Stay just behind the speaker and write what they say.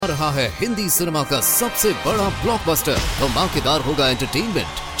रहा है हिंदी सिनेमा का सबसे बड़ा ब्लॉकबस्टर। धमाकेदार होगा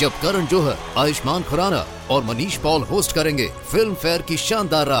एंटरटेनमेंट जब करण जौहर, आयुष्मान खुराना और मनीष पॉल होस्ट करेंगे फिल्म फेयर की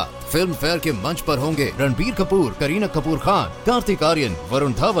शानदार रात। फिल्म फेयर के मंच पर होंगे रणबीर कपूर, करीना कपूर खान, कार्तिक आर्यन,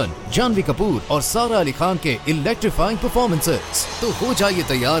 वरुण धवन, जानवी कपूर और सारा अली खान के इलेक्ट्रीफाइंग परफॉर्मेंसेस। तो हो जाइए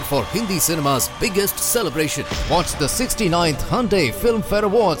तैयार for Hindi cinema's biggest celebration. Watch the 69th Hyundai Film Fair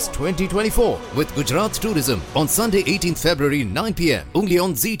Awards 2024 with Gujarat Tourism on Sunday 18th February 9 p.m. only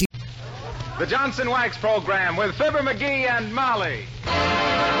on ZT. The Johnson Wax Program with Fibber, MCGee, and Molly.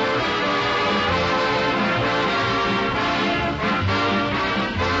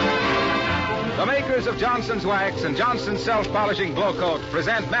 The makers of Johnson's Wax and Johnson's Self-Polishing Glow Coat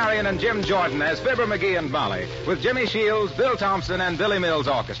present Marion and Jim Jordan as Fibber, MCGee, and Molly with Jimmy Shields, Bill Thompson, and Billy Mills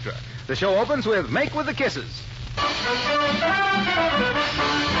Orchestra. The show opens with Make with the Kisses.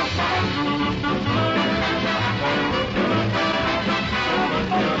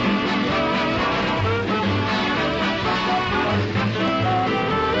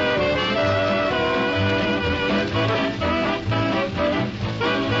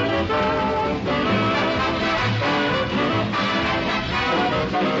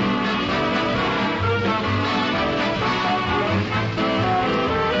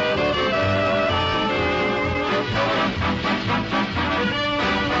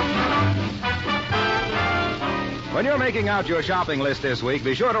 When you're making out your shopping list this week,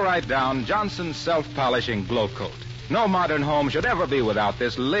 be sure to write down Johnson's Self-Polishing Glow Coat. No modern home should ever be without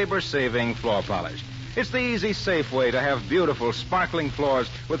this labor-saving floor polish. It's the easy, safe way to have beautiful, sparkling floors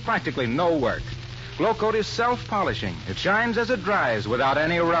with practically no work. Glow Coat is self-polishing. It shines as it dries without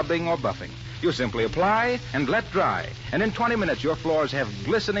any rubbing or buffing. You simply apply and let dry, and in 20 minutes your floors have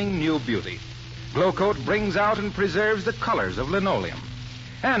glistening new beauty. Glow Coat brings out and preserves the colors of linoleum.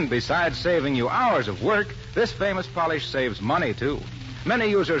 And besides saving you hours of work, this famous polish saves money, too. Many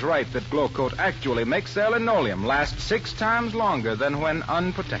users write that Glow Coat actually makes their linoleum last 6 times longer than when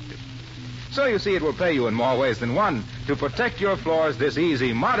unprotected. So you see, it will pay you in more ways than one to protect your floors this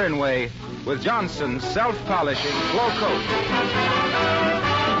easy, modern way with Johnson's Self-Polishing Glow Coat.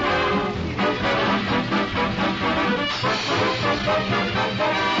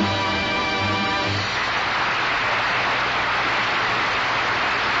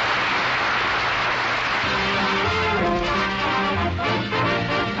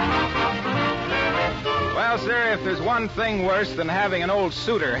 Well, sir, if there's one thing worse than having an old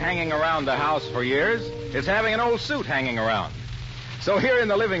suitor hanging around the house for years, it's having an old suit hanging around. So here in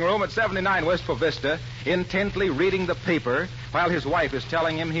the living room at 79 Wistful Vista, intently reading the paper while his wife is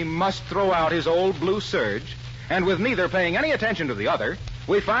telling him he must throw out his old blue serge, and with neither paying any attention to the other,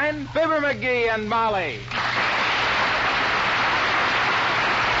 we find Fibber, MCGee, and Molly.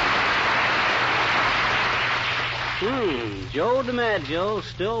 Joe DiMaggio's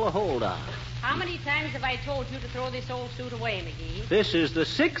still a holdout. How many times have I told you to throw this old suit away, MCGee? This is the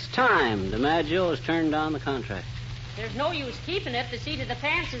 6th time DiMaggio has turned down the contract. There's no use keeping it. The seat of the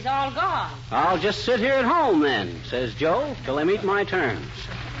pants is all gone. I'll just sit here at home then, says Joe, till I meet my terms.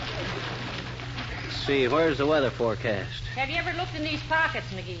 Let's see, where's the weather forecast? Have you ever looked in these pockets,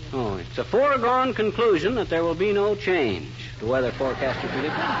 MCGee? Oh, it's a foregone conclusion that there will be no change. The weather forecaster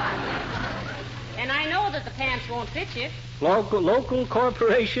predicted. And I know that the pants won't fit you. Local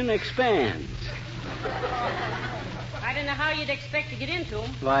corporation expands. I don't know how you'd expect to get into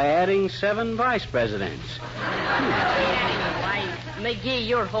them. By adding 7 vice presidents. Anyway, MCGee,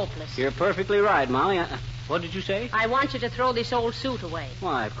 you're hopeless. You're perfectly right, Molly. What did you say? I want you to throw this old suit away.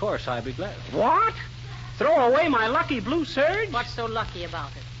 Why, of course, I'd be glad. What? Throw away my lucky blue serge? What's so lucky about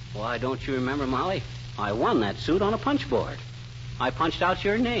it? Why, don't you remember, Molly? I won that suit on a punch board. I punched out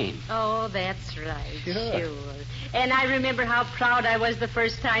your name. Oh, that's right. Sure. And I remember how proud I was the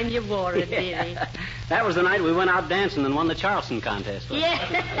first time you wore it, Billy. That was the night we went out dancing and won the Charleston contest. Yeah.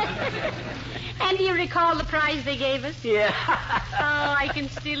 And do you recall the prize they gave us? Yeah. Oh, I can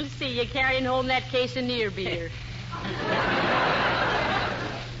still see you carrying home that case of near beer.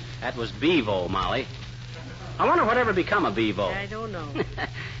 That was Bevo, Molly. I wonder whatever become of Bevo. I don't know.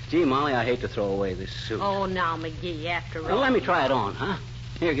 Gee, Molly, I hate to throw away this suit. Oh, now, MCGee, after all. Well, let me try it on, huh?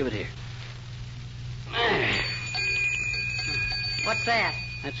 Here, give it here. What's that?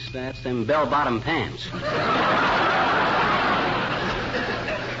 That's them bell-bottom pants.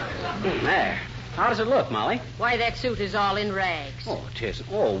 There. How does it look, Molly? Why, that suit is all in rags. Oh, it isn't.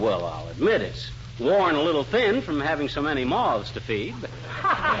 Oh, well, I'll admit it's worn a little thin from having so many moths to feed. But...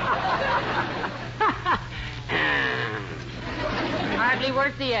 Hardly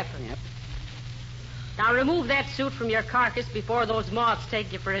worth the effort. Yep. Now remove that suit from your carcass before those moths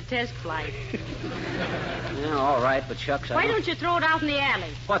take you for a test flight. Yeah, all right, but shucks, Why don't you throw it out in the alley?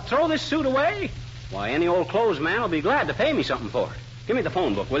 What, throw this suit away? Why, any old clothes man will be glad to pay me something for it. Give me the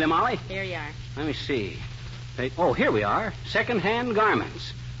phone book, will you, Molly? Here you are. Let me see. Oh, here we are. Second-hand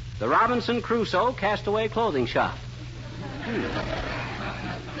garments. The Robinson Crusoe Castaway Clothing Shop.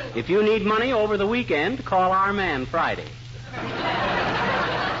 If you need money over the weekend, call our man Friday.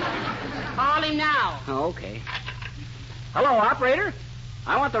 Call him now. Oh, okay. Hello, operator.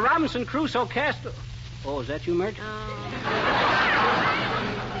 I want the Robinson Crusoe Oh, is that you, Mert?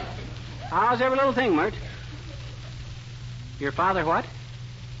 How's every little thing, Mert? Your father what?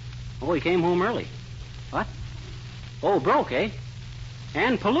 Oh, he came home early. What? Oh, broke, eh?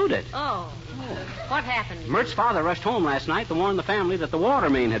 And polluted. Oh. What happened? Mert's father rushed home last night to warn the family that the water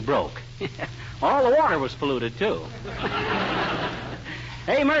main had broke. All the water was polluted, too.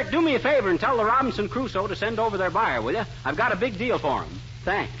 Hey, Mert, do me a favor and tell the Robinson Crusoe to send over their buyer, will you? I've got a big deal for him.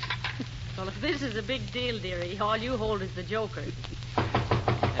 Thanks. Well, if this is a big deal, dearie, all you hold is the joker.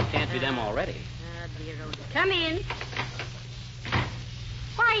 That can't be them already. Ah, dear, oh, dear. Come in.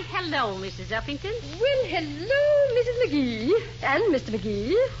 Why, hello, Mrs. Uppington. Well, hello, Mrs. McGee. And Mr.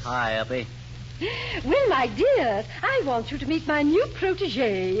 McGee. Hi, Uppy. Well, my dear, I want you to meet my new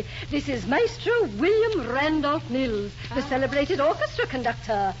protege. This is Maestro William Randolph Mills, the celebrated orchestra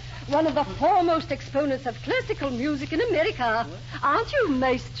conductor. One of the foremost exponents of classical music in America. Aren't you,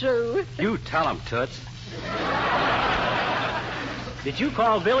 Maestro? You tell him, Toots. Did you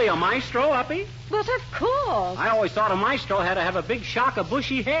call Billy a maestro, Uppy? But of course. I always thought a maestro had to have a big shock of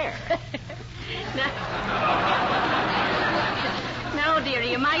bushy hair. No,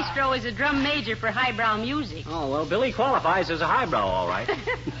 dearie, a maestro is a drum major for highbrow music. Oh, well, Billy qualifies as a highbrow, all right.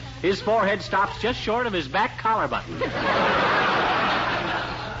 His forehead stops just short of his back collar button.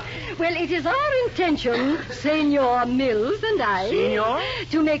 Well, it is our intention, Senor Mills and I, Senor?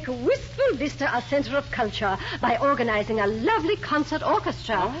 to make Wistful Vista a center of culture by organizing a lovely concert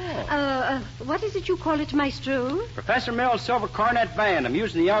orchestra. Oh. What is it you call it, Maestro? Professor Mills' Silver Cornet Band. I'm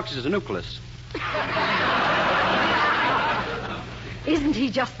using the Elks as a nucleus. Isn't he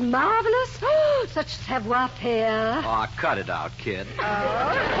just marvelous? Oh, such savoir-faire. Oh, cut it out, kid. Oh,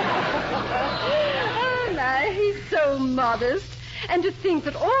 my, he's so modest. And to think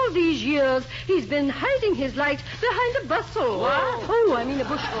that all these years he's been hiding his light behind a bustle. What? Oh, I mean a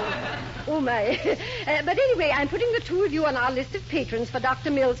bushel. Oh, my. But anyway, I'm putting the two of you on our list of patrons for Dr.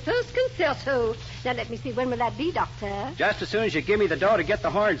 Mills' first concerto. Now, let me see. When will that be, Doctor? Just as soon as you give me the dough to get the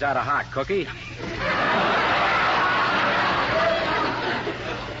horns out of Hot Cookie.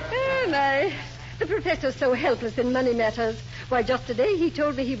 Oh, my. The professor's so helpless in money matters. Why, just today he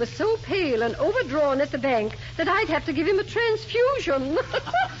told me he was so pale and overdrawn at the bank that I'd have to give him a transfusion. Or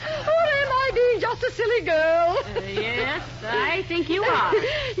am I being just a silly girl? Yes, I think you are.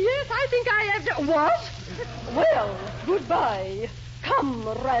 Yes, I think I have to... What? Well, goodbye. Come,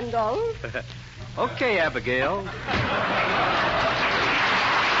 Randolph. Okay, Abigail.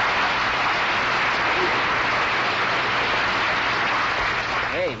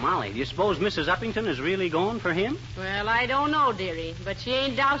 Hey, Molly, do you suppose Mrs. Uppington is really going for him? Well, I don't know, dearie, but she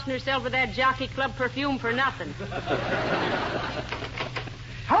ain't dousing herself with that Jockey Club perfume for nothing.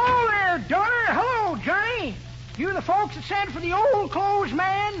 Hello there, daughter. Hello, Johnny. You the folks that sent for the old clothes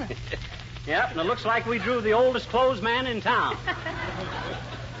man? Yep, and it looks like we drew the oldest clothes man in town.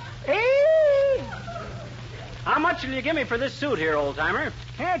 Hey! How much will you give me for this suit here, old-timer?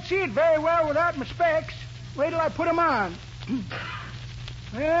 Can't see it very well without my specs. Wait till I put 'em on.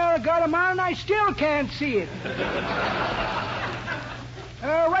 Well, I got 'em on and I still can't see it.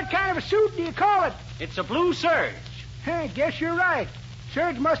 What kind of a suit do you call it? It's a blue serge. Guess you're right.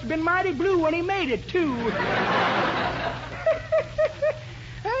 Serge must have been mighty blue when he made it, too. Well,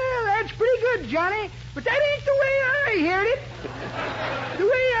 that's pretty good, Johnny. But that ain't the way I heard it. The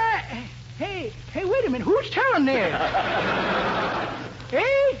way I... Hey, wait a minute. Who's telling there?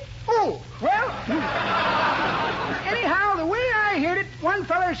 Hey? Oh, well... Anyhow, the way I heard it, one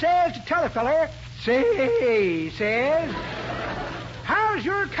feller says to t'other feller, Say, says, how's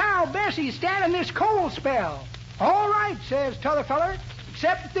your cow Bessie standing this cold spell? All right, says t'other feller,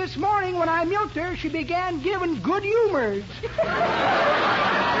 except that this morning when I milked her, she began giving good humors.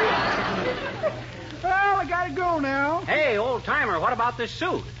 Well, I gotta go now. Hey, old-timer, what about this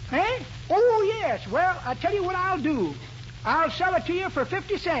suit? Hey? Oh, yes. Well, I'll tell you what I'll do. I'll sell it to you for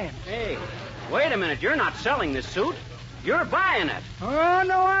 50 cents. Hey, wait a minute. You're not selling this suit. You're buying it. Oh,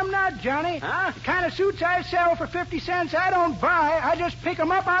 no, I'm not, Johnny. Huh? The kind of suits I sell for 50 cents, I don't buy. I just pick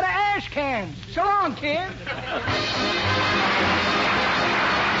 'em up out of ash cans. So long, kid.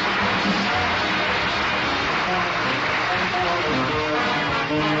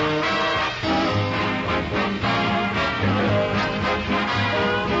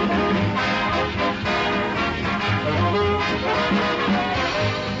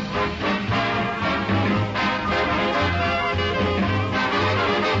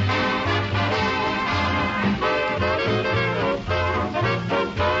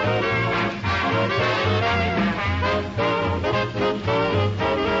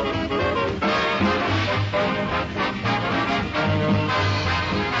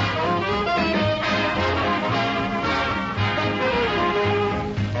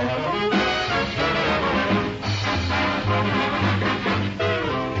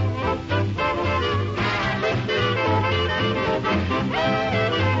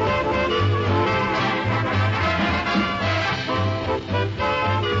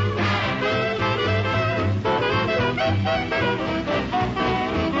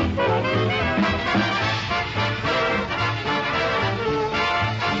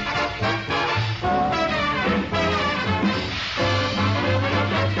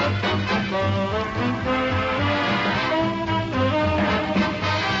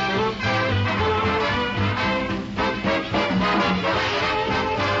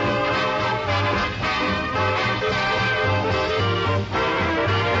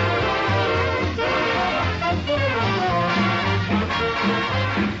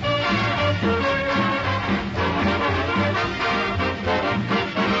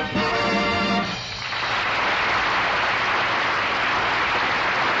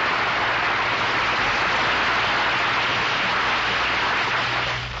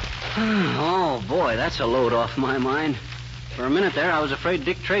 Oh, boy, that's a load off my mind. For a minute there, I was afraid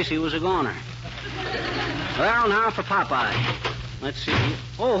Dick Tracy was a goner. Well, now for Popeye. Let's see.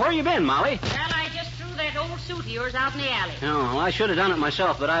 Oh, where you been, Molly? Well, I just threw that old suit of yours out in the alley. Oh, well, I should have done it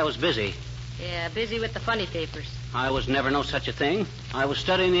myself, but I was busy. Yeah, busy with the funny papers. I was never no such a thing. I was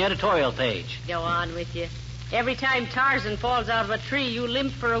studying the editorial page. Go on with you. Every time Tarzan falls out of a tree, you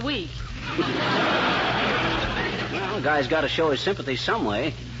limp for a week. Well, a guy's got to show his sympathy some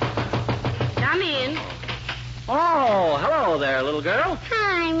way. Come in. Oh, hello there, little girl.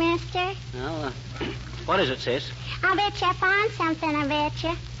 Hi, mister. Well, what is it, sis? I bet you I found something, I bet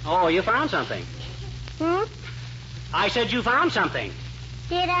you. Oh, you found something. I said you found something.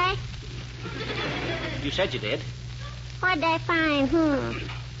 Did I? You said you did. What'd I find?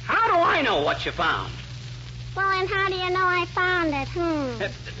 How do I know what you found? Well, then how do you know I found it?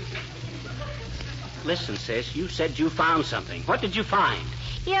 Listen, sis, you said you found something. What did you find?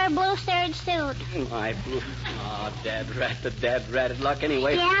 Your blue serge suit. My blue... Oh, dad-ratted luck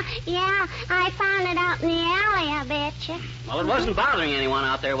anyway. Yeah, I found it out in the alley, I bet you. Well, it wasn't bothering anyone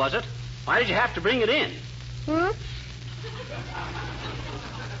out there, was it? Why did you have to bring it in?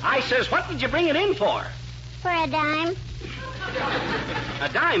 I says, what did you bring it in for? For a dime. A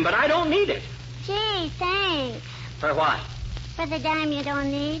dime, but I don't need it. Gee, thanks. For what? For the dime you don't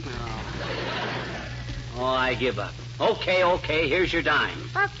need. Oh, I give up. Okay, here's your dime.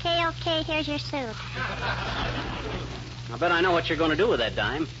 Okay, here's your suit. I bet I know what you're going to do with that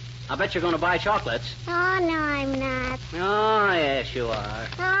dime. I bet you're going to buy chocolates. Oh, no, I'm not. Oh, yes, you are.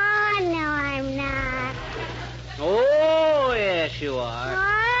 Oh, no, I'm not. Oh, yes, you are.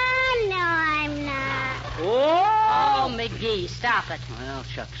 Oh, no, I'm not. Oh! Oh, McGee, stop it. Well,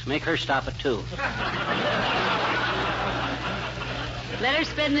 shucks. Make her stop it, too. Let her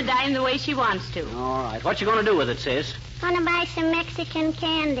spend the dime the way she wants to. All right. What you going to do with it, sis? Gonna buy some Mexican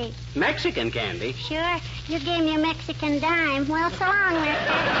candy. Mexican candy? Sure. You gave me a Mexican dime. Well, so long,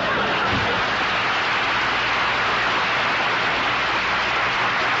 mister.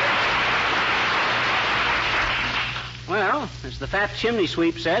 Well, as the fat chimney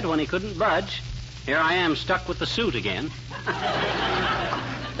sweep said when he couldn't budge, here I am stuck with the suit again.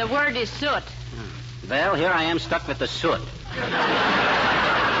 The word is soot. Well, here I am stuck with the soot.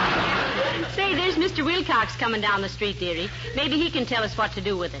 Say, there's Mr. Wilcox coming down the street, dearie. Maybe he can tell us what to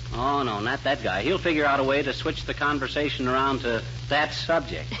do with it. Oh, no, not that guy. He'll figure out a way to switch the conversation around to that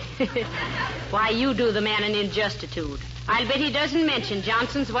subject. Why, you do the man an injustitude. I'll bet he doesn't mention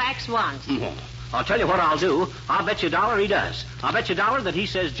Johnson's wax once. Oh, I'll tell you what I'll do. I'll bet you $1 he does. I'll bet you $1 that he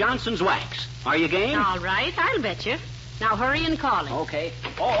says Johnson's wax. Are you game? All right, I'll bet you. Now hurry and call him. Okay.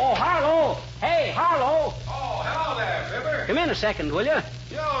 Oh, Harlow. Hey, Harlow. Oh, hello there, Fibber. Come in a second, will you?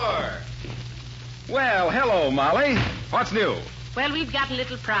 Sure. Well, hello, Molly. What's new? Well, we've got a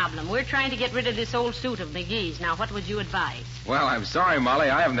little problem. We're trying to get rid of this old suit of McGee's. Now, what would you advise? Well, I'm sorry, Molly.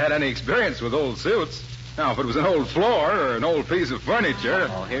 I haven't had any experience with old suits. Now, if it was an old floor or an old piece of furniture...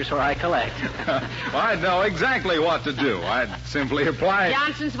 Oh, here's where I collect. well, I'd know exactly what to do. I'd simply apply...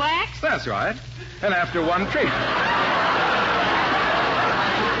 Johnson's wax? That's right. And after one treatment...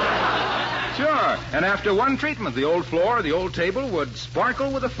 Sure. And after one treatment, the old floor or the old table would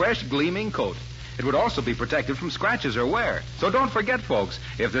sparkle with a fresh, gleaming coat. It would also be protected from scratches or wear. So don't forget, folks,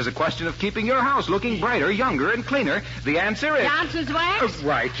 if there's a question of keeping your house looking brighter, younger, and cleaner, the answer is... Johnson's wax?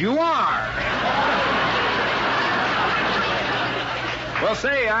 Right you are. Well,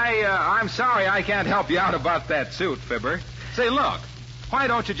 say, I'm sorry I can't help you out about that suit, Fibber. Say, look, why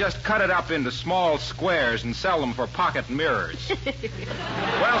don't you just cut it up into small squares and sell them for pocket mirrors?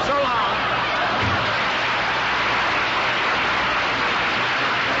 Well, so long.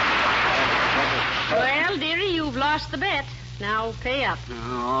 Well, dearie, you've lost the bet. Now pay up.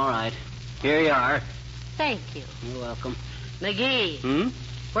 Oh, all right. Here you are. Thank you. You're welcome. MCGee,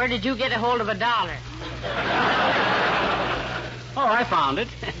 where did you get a hold of $1? Oh, I found it.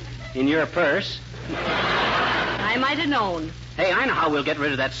 In your purse. I might have known. Hey, I know how we'll get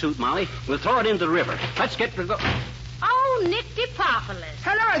rid of that suit, Molly. We'll throw it into the river. Let's get to go. Oh, Nick DePopulis.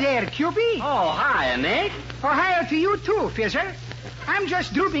 Hello there, Cupie. Oh, hi, Nick. Oh, hi to you, too, Fizzer. I'm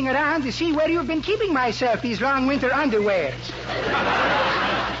just drooping around to see where you've been keeping myself these long winter underwears.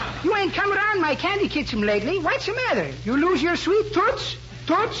 You ain't come around my candy kitchen lately. What's the matter? You lose your sweet toots?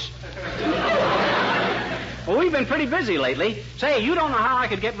 Toots? Well, we've been pretty busy lately. Say, you don't know how I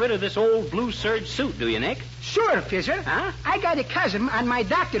could get rid of this old blue serge suit, do you, Nick? Sure, Fizzer. Huh? I got a cousin on my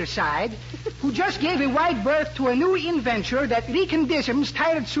doctor's side who just gave a wide berth to a new inventor that reconditions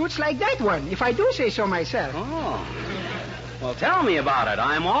tired suits like that one, if I do say so myself. Oh. Well, tell me about it.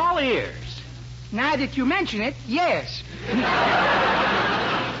 I'm all ears. Now that you mention it, yes.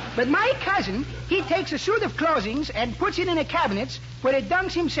 But my cousin, he takes a suit of clothing and puts it in a cabinet where it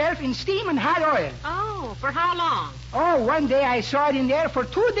dunks himself in steam and hot oil. Oh, for how long? Oh, one day I saw it in there for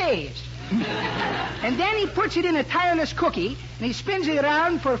 2 days. And then he puts it in a tireless cookie, and he spins it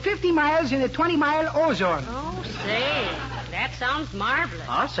around for 50 miles in a 20-mile ozone. Oh, say, that sounds marvelous.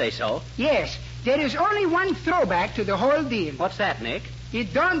 I'll say so. Yes, there is only one throwback to the whole deal. What's that, Nick?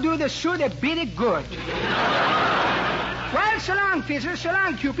 It don't do the suit a bit of good. Well, so long, Fizzer. So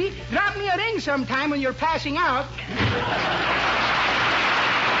long, Cupie. Drop me a ring sometime when you're passing out.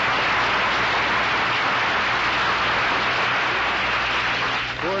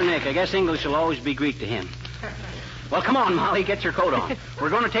 Poor Nick. I guess English will always be Greek to him. Well, come on, Molly. Get your coat on. We're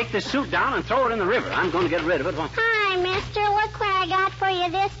going to take this suit down and throw it in the river. I'm going to get rid of it. Hi, mister. Look what I got for you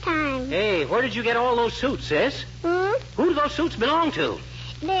this time. Hey, where did you get all those suits, sis? Who do those suits belong to?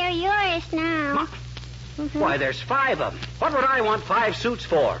 They're yours now. Why, there's 5 of them. What would I want 5 suits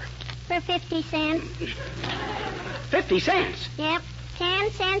for? For 50 cents. 50 cents? Yep.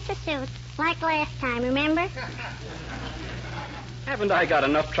 10 cents a suit. Like last time, remember? Haven't I got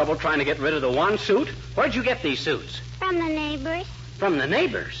enough trouble trying to get rid of the one suit? Where'd you get these suits? From the neighbors. From the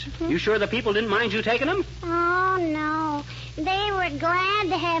neighbors? You sure the people didn't mind you taking them? Oh, no. They were glad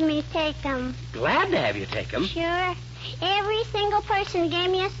to have me take them. Glad to have you take them? Sure. Every single person gave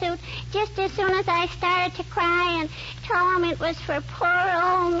me a suit just as soon as I started to cry and told them it was for poor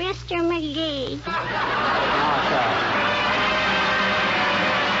old Mr. McGee.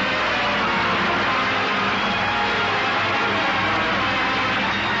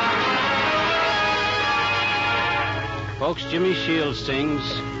 Folks, Jimmy Shields sings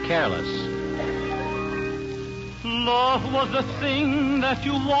Careless. Love was the thing that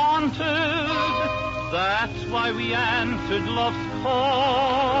you wanted. That's why we answered love's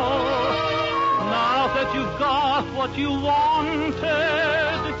call. Now that you've got what you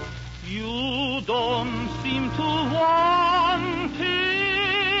wanted, you don't seem to want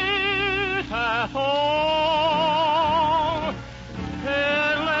it at all.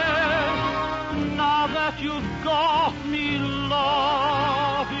 Careless, now that you've got me loving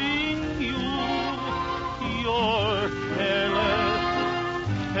you, you're careless,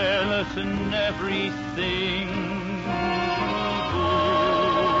 careless in everything you do.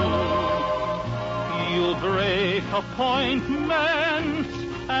 You break appointments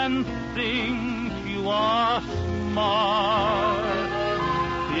and think you are smart.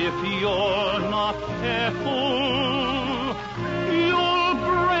 If you're not careful, you'll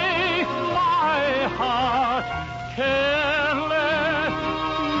break my heart. Careless,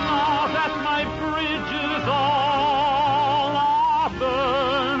 now that my bridges all are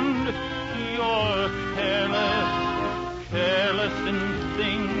burned, you're careless, careless in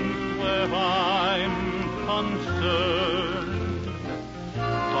things where I'm concerned.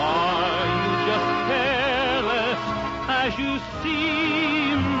 Are you just careless as you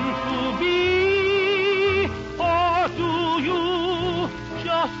seem to be?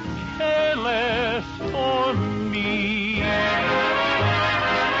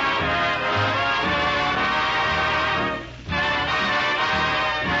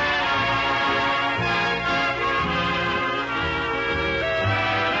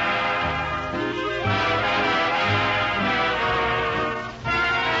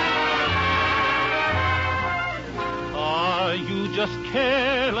 just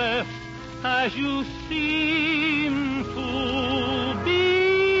careless as you seem to be?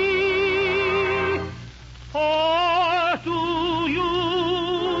 Or do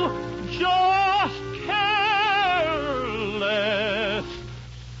you just careless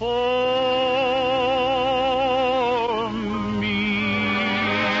for me?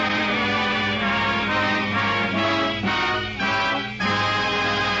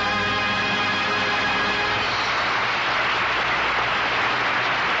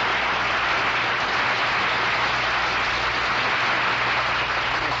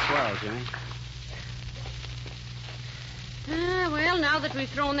 That's swell, Jimmy. Well, now that we've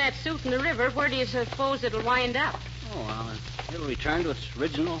thrown that suit in the river, where do you suppose it'll wind up? Oh, well, it'll return to its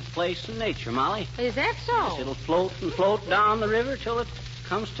original place in nature, Molly. Is that so? It'll float and float down the river till it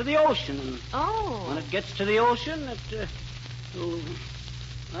comes to the ocean. And Oh. when it gets to the ocean, well,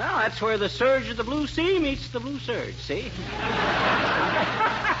 that's where the surge of the blue sea meets the blue surge, see?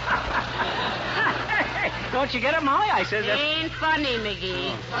 Don't you get it, Molly? I said that. Ain't funny,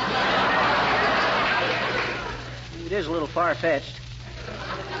 McGee. It is a little far-fetched.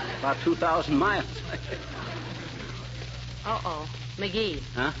 About 2,000 miles. Uh-oh. McGee,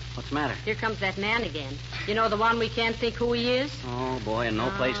 Huh? What's the matter? here comes that man again. You know, the one we can't think who he is? Oh, boy, and no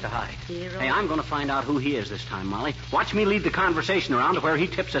place to hide. Hero. Hey, I'm going to find out who he is this time, Molly. Watch me lead the conversation around to where he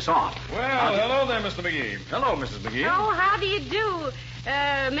tips us off. Well, hello there, Mr. McGee. Hello, Mrs. McGee. Oh, how do you do?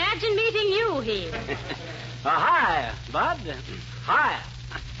 Imagine meeting you here. Hi, Bud. Hi.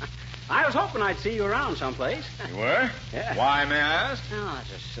 I was hoping I'd see you around someplace. You were? Yeah. Why, may I ask? Oh,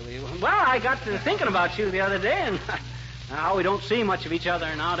 that's a silly one. Well, I got to thinking about you the other day, and how we don't see much of each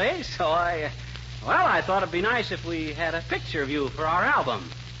other nowadays, so I thought it'd be nice if we had a picture of you for our album.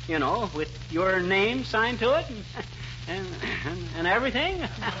 You know, with your name signed to it and everything.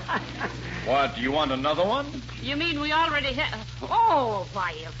 What, do you want another one? You mean we already have... Oh,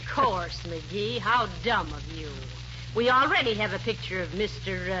 why, of course, McGee. How dumb of you. We already have a picture of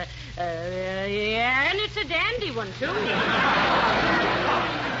Mr. Yeah, and it's a dandy one, too.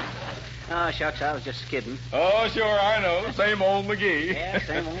 Oh, shucks, I was just kidding. Oh, sure, I know. Same old McGee. Yeah,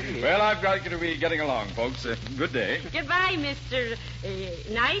 same old McGee. Well, I've got to be getting along, folks. Good day. Goodbye, Mr.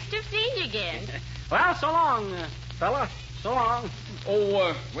 Nice to have seen you again. Well, so long, fella. So long.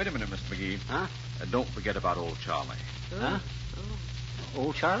 Oh, wait a minute, Mr. McGee. Huh? Don't forget about old Charlie. Huh?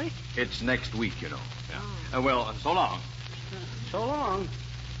 Old Charlie? It's next week, you know. Yeah. Well, so long. So long.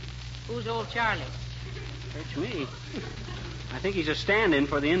 Who's old Charlie? Search me. I think he's a stand-in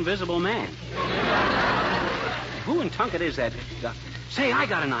for the invisible man. Who in Tunket is that? Say, I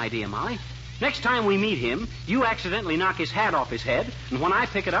got an idea, Molly. Next time we meet him, you accidentally knock his hat off his head, and when I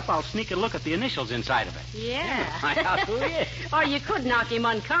pick it up, I'll sneak a look at the initials inside of it. Yeah. Find out who he is. Or you could knock him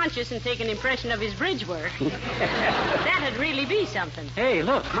unconscious and take an impression of his bridge work. That'd really be something. Hey,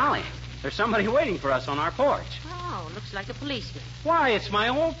 look, Molly. There's somebody waiting for us on our porch. Oh, looks like a policeman. Why, it's my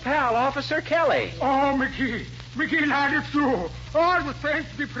old pal, Officer Kelly. Oh, McGee. McGee, lad, it's you. Oh, the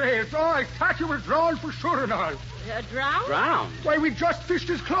thanks be praised. Oh, I thought you were drowned for sure and all. Drowned? Drowned? Why, we just fished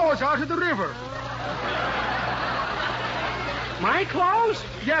his clothes out of the river. My clothes?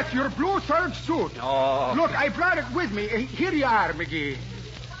 Yes, your blue serge suit. Oh. Look, I brought it with me. Here you are, McGee.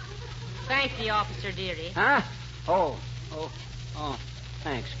 Thank you, Officer Dearie. Huh? Oh.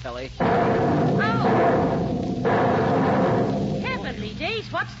 Thanks, Kelly. Oh. Heavenly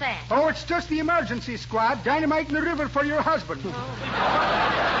days, what's that? Oh, it's just the emergency squad dynamiting the river for your husband.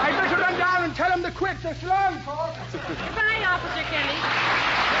 I'd better run down and tell him to quit. So long, folks. Goodbye, Officer Kelly.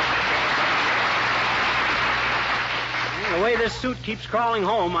 The way this suit keeps crawling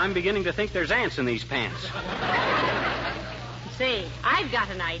home, I'm beginning to think there's ants in these pants. Say, I've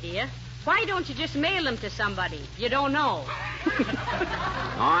got an idea. Why don't you just mail them to somebody you don't know?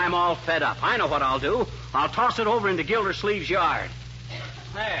 I'm all fed up. I know what I'll do. I'll toss it over into Gildersleeve's yard.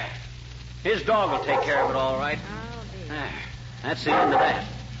 There. His dog will take care of it all right. There. That's the end of that.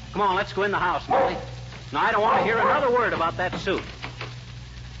 Come on, let's go in the house, Molly. Now, I don't want to hear another word about that suit.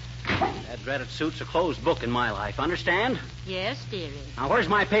 That dreaded suit's a closed book in my life, understand? Yes, dearie. Now, where's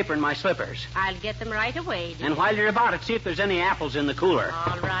my paper and my slippers? I'll get them right away, dear. And while you're about it, see if there's any apples in the cooler.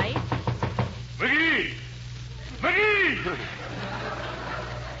 All right. McGee! McGee!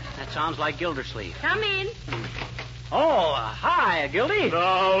 That sounds like Gildersleeve. Come in. Oh, hi, Gildy.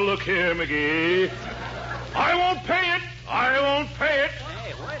 Now, look here, McGee. I won't pay it. I won't pay it.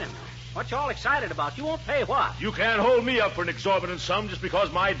 Hey, wait a minute. What you all excited about? You won't pay what? You can't hold me up for an exorbitant sum just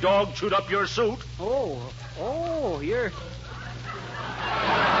because my dog chewed up your suit. You're...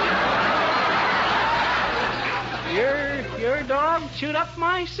 Your dog chewed up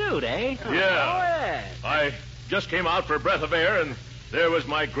my suit, eh? Yeah. Oh, yeah. I just came out for a breath of air, and there was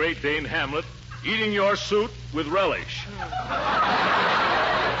my Great Dane Hamlet eating your suit with relish.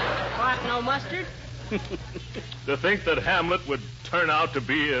 What, no mustard? To think that Hamlet would turn out to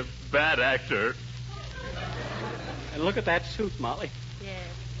be a bad actor. And look at that suit, Molly. Yes.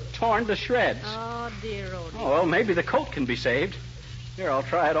 Torn to shreds. Oh, dear, oh, dear. Oh, well, maybe the coat can be saved. Here, I'll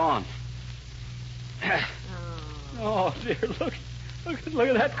try it on. Oh, dear, look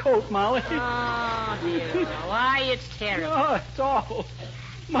at that coat, Molly. Oh, dear. Why, it's terrible. Oh, it's awful.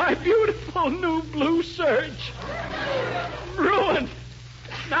 My beautiful new blue serge. Ruined.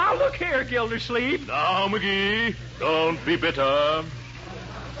 Now, look here, Gildersleeve. Now, McGee, don't be bitter.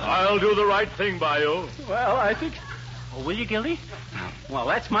 I'll do the right thing by you. Well, I think... Oh, will you, Gildy? Well,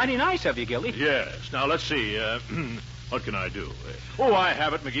 that's mighty nice of you, Gildy. Yes. Now, let's see. What can I do? Oh, I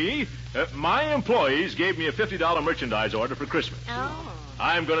have it, McGee. My employees gave me a $50 merchandise order for Christmas. Oh.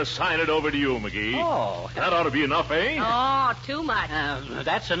 I'm going to sign it over to you, McGee. Oh. That ought to be enough, eh? Oh, too much.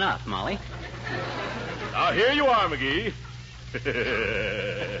 That's enough, Molly. Now, here you are, McGee.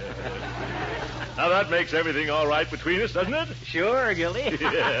 Now, that makes everything all right between us, doesn't it? Sure, Gildy.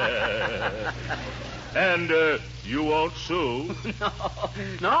 Yeah. And you won't sue.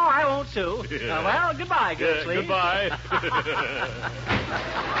 No, I won't sue. Yeah. Well, goodbye, Gildersleeve. Goodbye.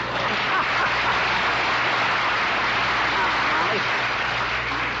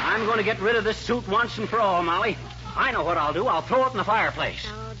 I'm going to get rid of this suit once and for all, Molly. I know what I'll do. I'll throw it in the fireplace.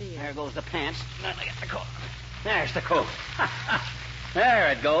 Oh, dear. There goes the pants. Then I get the coat. There's the coat.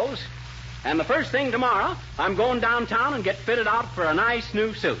 There it goes. And the first thing tomorrow, I'm going downtown and get fitted out for a nice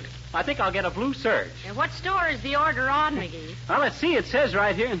new suit. I think I'll get a blue serge. And what store is the order on, McGee? Well, let's see. It says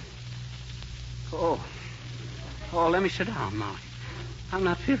right here. Oh, let me sit down, Molly. I'm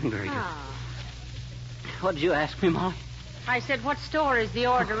not feeling very good. Oh. What did you ask me, Molly? I said, what store is the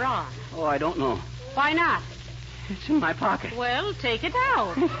order on? Oh, I don't know. Why not? It's in my pocket. Well, take it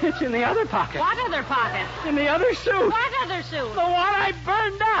out. It's in the other pocket. What other pocket? In the other suit. What other suit? The one I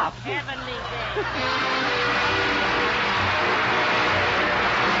burned up. Heavenly day.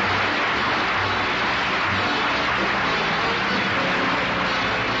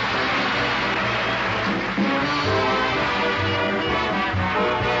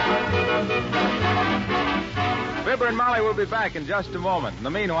 Fibber and Molly will be back in just a moment. In the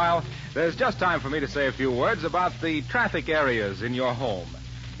meanwhile, there's just time for me to say a few words about the traffic areas in your home.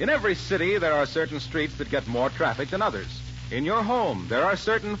 In every city, there are certain streets that get more traffic than others. In your home, there are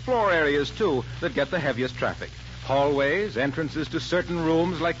certain floor areas, too, that get the heaviest traffic. Hallways, entrances to certain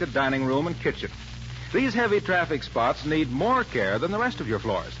rooms like the dining room and kitchen. These heavy traffic spots need more care than the rest of your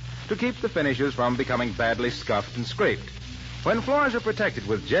floors to keep the finishes from becoming badly scuffed and scraped. When floors are protected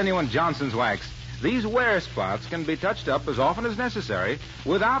with genuine Johnson's wax, these wear spots can be touched up as often as necessary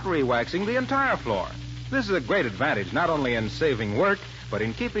without re-waxing the entire floor. This is a great advantage not only in saving work, but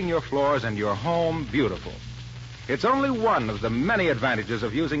in keeping your floors and your home beautiful. It's only one of the many advantages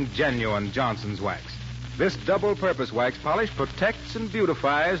of using genuine Johnson's wax. This double-purpose wax polish protects and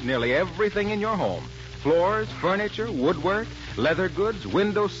beautifies nearly everything in your home. Floors, furniture, woodwork, leather goods,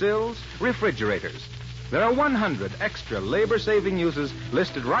 window sills, refrigerators. There are 100 extra labor-saving uses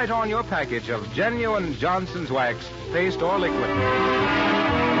listed right on your package of genuine Johnson's wax, paste or liquid.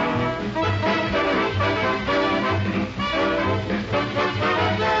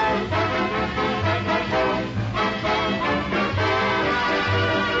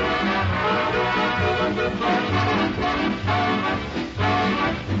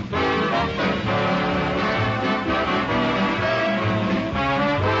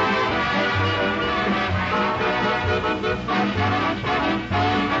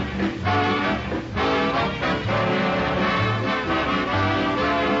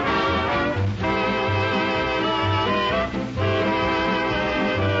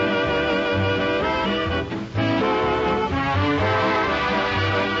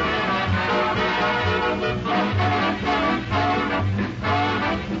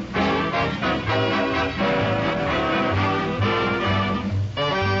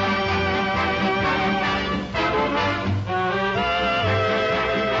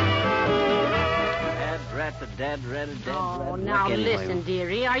 Oh, now listen,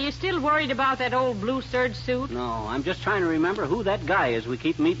 dearie. Are you still worried about that old blue serge suit? No, I'm just trying to remember who that guy is we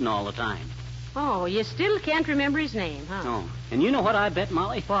keep meeting all the time. Oh, you still can't remember his name, huh? No. And you know what I bet,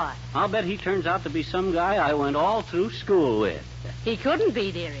 Molly? What? I'll bet he turns out to be some guy I went all through school with. He couldn't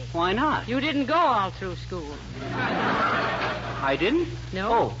be, dearie. Why not? You didn't go all through school. I didn't?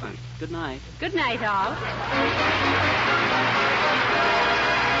 No. Oh, good night. Good night, all.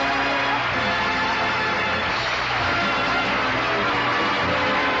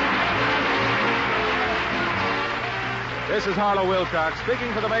 this is Harlow Wilcox,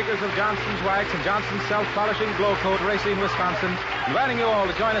 speaking for the makers of Johnson's Wax and Johnson's Self-Polishing Glow Coat, Racine, Wisconsin, inviting you all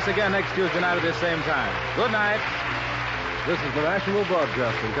to join us again next Tuesday night at this same time. Good night. This is the National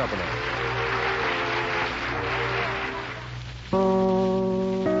Broadcasting Company.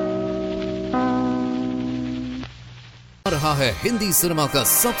 रहा है Hindi cinema का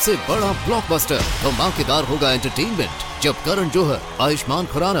सबसे बड़ा blockbuster. धमाकेदार होगा entertainment जब करण जौहर, आयुष्मान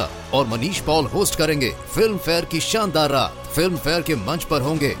खुराना और Manish Paul host करेंगे फिल्म फेयर की शानदार रात। फिल्म फेयर के मंच पर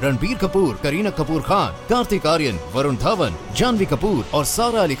होंगे रणबीर कपूर, करीना कपूर खान, कार्तिक आर्यन, वरुण धवन, जानवी कपूर और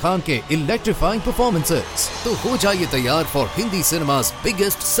सारा अली खान के इलेक्ट्रीफाइंग परफॉर्मेंसेस। तो हो जाइए तैयार for Hindi cinema's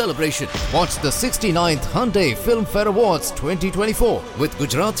biggest celebration. Watch the 69th Hyundai Film Fair Awards 2024 with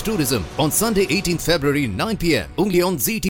Gujarat Tourism on Sunday 18th February 9 p.m. only on ZT.